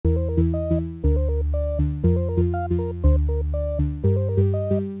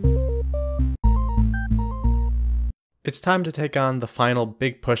It's time to take on the final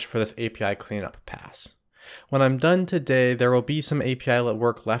big push for this API cleanup pass. When I'm done today, there will be some API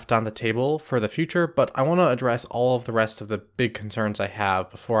work left on the table for the future, but I want to address all of the rest of the big concerns I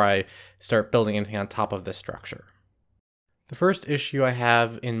have before I start building anything on top of this structure. The first issue I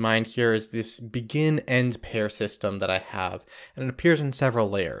have in mind here is this begin-end pair system that I have, and it appears in several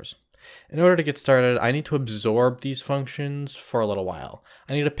layers. In order to get started, I need to absorb these functions for a little while.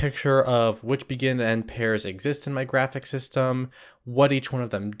 I need a picture of which begin and end pairs exist in my graphic system, what each one of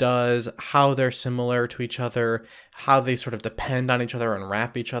them does, how they're similar to each other, how they sort of depend on each other and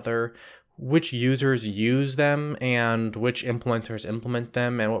wrap each other, which users use them and which implementers implement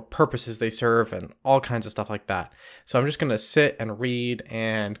them and what purposes they serve and all kinds of stuff like that. So I'm just going to sit and read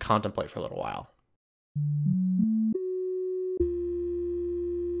and contemplate for a little while.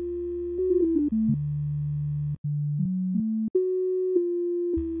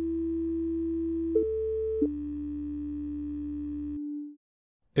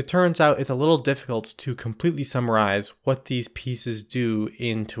 It turns out it's a little difficult to completely summarize what these pieces do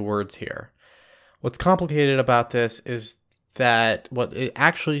into words here. What's complicated about this is that what it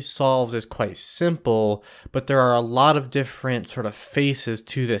actually solves is quite simple, but there are a lot of different sort of faces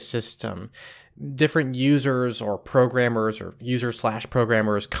to this system. Different users or programmers or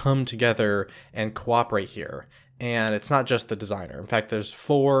user/programmers come together and cooperate here. And it's not just the designer. In fact, there's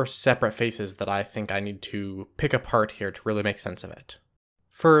 4 separate faces that I think I need to pick apart here to really make sense of it.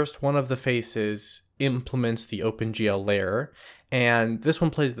 First, one of the faces implements the OpenGL layer, and this one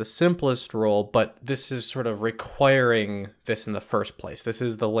plays the simplest role, but this is sort of requiring this in the first place. This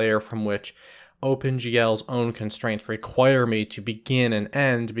is the layer from which OpenGL's own constraints require me to begin and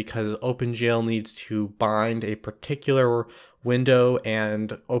end because OpenGL needs to bind a particular window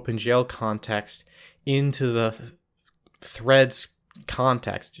and OpenGL context into the thread's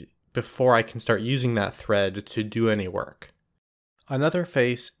context before I can start using that thread to do any work. Another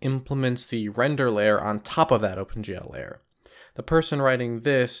face implements the render layer on top of that OpenGL layer. The person writing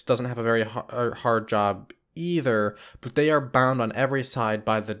this doesn't have a very hard job either, but they are bound on every side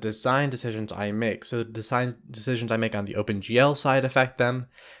by the design decisions I make. So the design decisions I make on the OpenGL side affect them.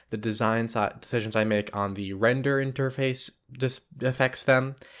 The design decisions I make on the render interface affects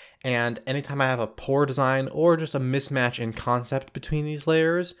them. And anytime I have a poor design or just a mismatch in concept between these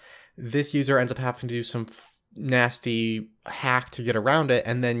layers, this user ends up having to do some nasty hack to get around it,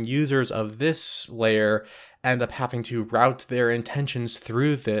 and then users of this layer end up having to route their intentions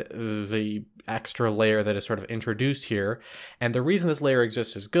through the extra layer that is sort of introduced here. And the reason this layer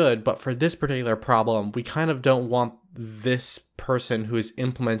exists is good, but for this particular problem, we kind of don't want this person who is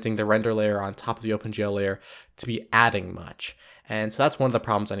implementing the render layer on top of the OpenGL layer to be adding much. And so that's one of the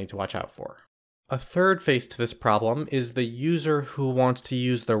problems I need to watch out for. A third face to this problem is the user who wants to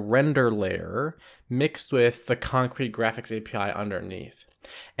use the render layer mixed with the concrete graphics API underneath.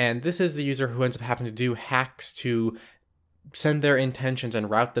 And this is the user who ends up having to do hacks to send their intentions and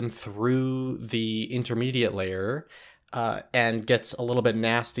route them through the intermediate layer, and gets a little bit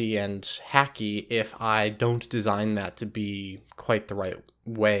nasty and hacky if I don't design that to be quite the right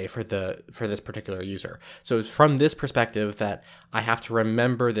way for this particular user. So it's from this perspective that I have to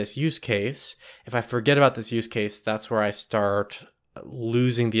remember this use case. If I forget about this use case, that's where I start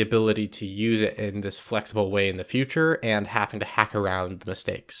losing the ability to use it in this flexible way in the future and having to hack around the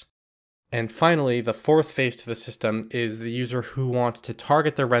mistakes. And finally, the fourth face to the system is the user who wants to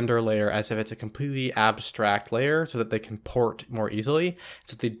target the render layer as if it's a completely abstract layer so that they can port more easily.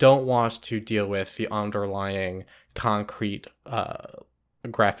 So they don't want to deal with the underlying concrete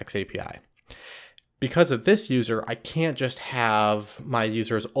graphics API. Because of this user, I can't just have my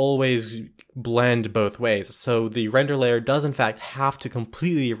users always blend both ways. So the render layer does in fact have to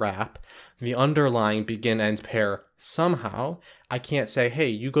completely wrap the underlying begin-end pair somehow. I can't say, hey,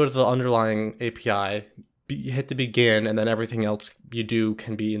 you go to the underlying API, hit the begin, and then everything else you do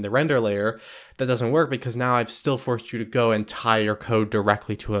can be in the render layer. That doesn't work because now I've still forced you to go and tie your code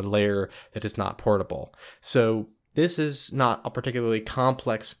directly to a layer that is not portable. So this is not a particularly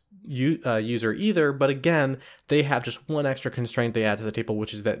complex user either, but again, they have just one extra constraint they add to the table,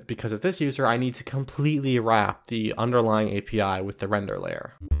 which is that because of this user, I need to completely wrap the underlying API with the render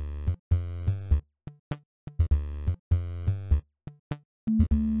layer.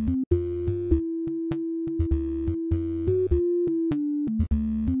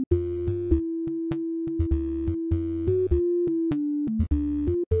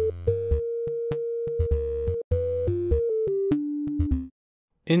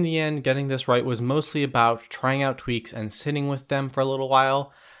 In the end, getting this right was mostly about trying out tweaks and sitting with them for a little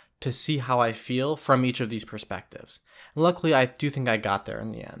while to see how I feel from each of these perspectives. And luckily, I do think I got there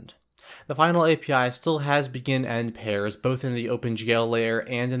in the end. The final API still has begin-end pairs both in the OpenGL layer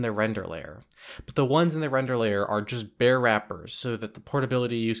and in the render layer, but the ones in the render layer are just bare wrappers so that the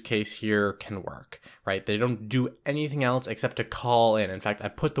portability use case here can work, right? They don't do anything else except to call in. In fact, I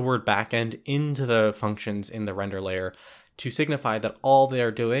put the word backend into the functions in the render layer to signify that all they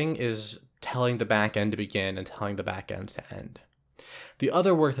are doing is telling the backend to begin and telling the backend to end. The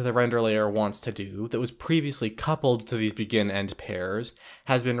other work that the render layer wants to do, that was previously coupled to these begin-end pairs,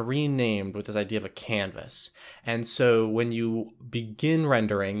 has been renamed with this idea of a canvas. And so when you begin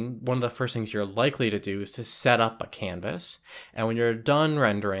rendering, one of the first things you're likely to do is to set up a canvas. And when you're done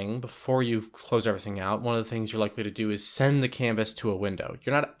rendering, before you close everything out, one of the things you're likely to do is send the canvas to a window.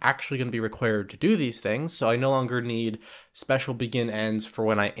 You're not actually going to be required to do these things, so I no longer need special begin-ends for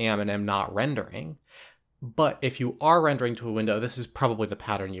when I am and am not rendering. But if you are rendering to a window, this is probably the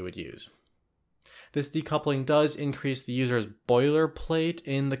pattern you would use. This decoupling does increase the user's boilerplate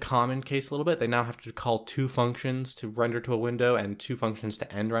in the common case a little bit. They now have to call 2 functions to render to a window and 2 functions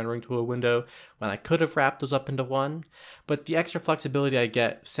to end rendering to a window, when I could have wrapped those up into one. But the extra flexibility I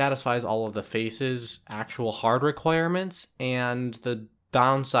get satisfies all of the face's actual hard requirements, and the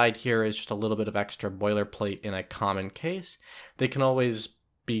downside here is just a little bit of extra boilerplate in a common case. They can always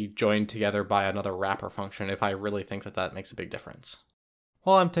be joined together by another wrapper function if I really think that that makes a big difference.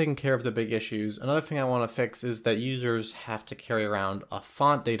 While I'm taking care of the big issues, another thing I want to fix is that users have to carry around a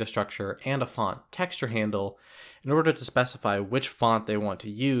font data structure and a font texture handle in order to specify which font they want to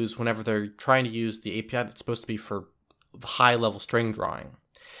use whenever they're trying to use the API that's supposed to be for high-level string drawing.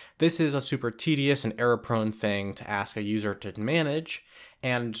 This is a super tedious and error-prone thing to ask a user to manage,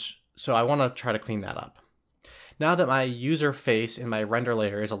 and so I want to try to clean that up. Now that my user face in my render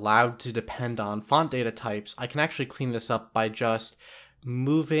layer is allowed to depend on font data types, I can actually clean this up by just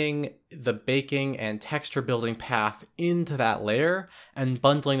moving the baking and texture building path into that layer and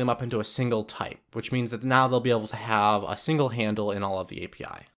bundling them up into a single type, which means that now they'll be able to have a single handle in all of the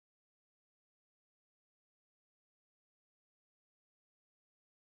API.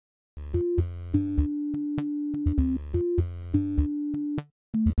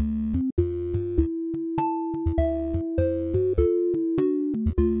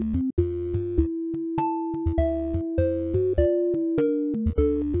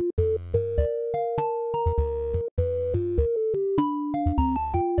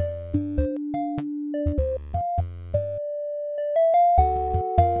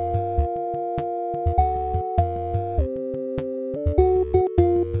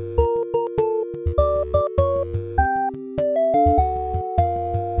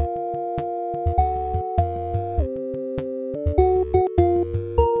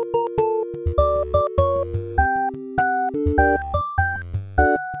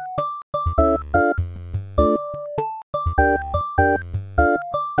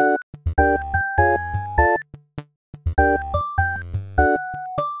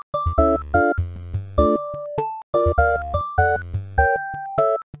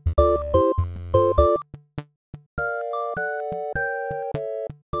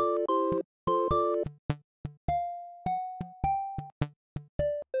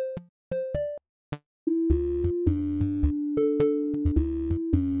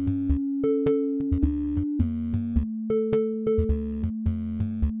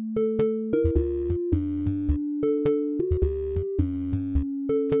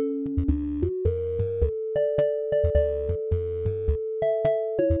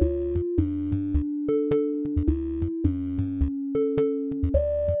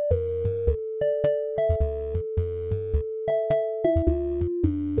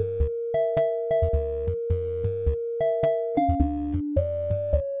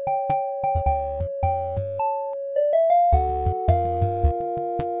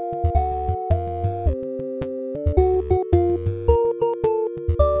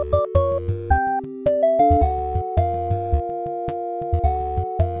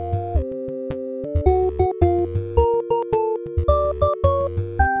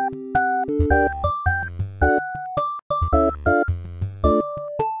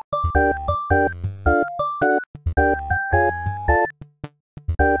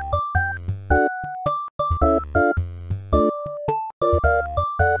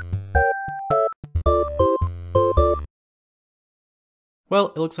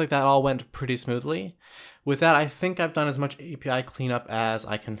 Well, it looks like that all went pretty smoothly. With that, I think I've done as much API cleanup as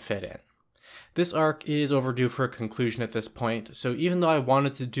I can fit in. This arc is overdue for a conclusion at this point, so even though I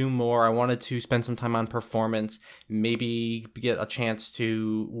wanted to do more, I wanted to spend some time on performance, maybe get a chance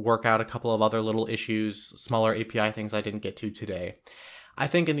to work out a couple of other little issues, smaller API things I didn't get to today. I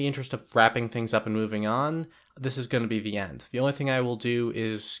think in the interest of wrapping things up and moving on, this is going to be the end. The only thing I will do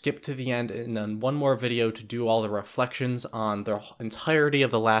is skip to the end and then one more video to do all the reflections on the entirety of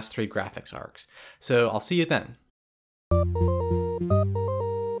the last 3 graphics arcs. So I'll see you then.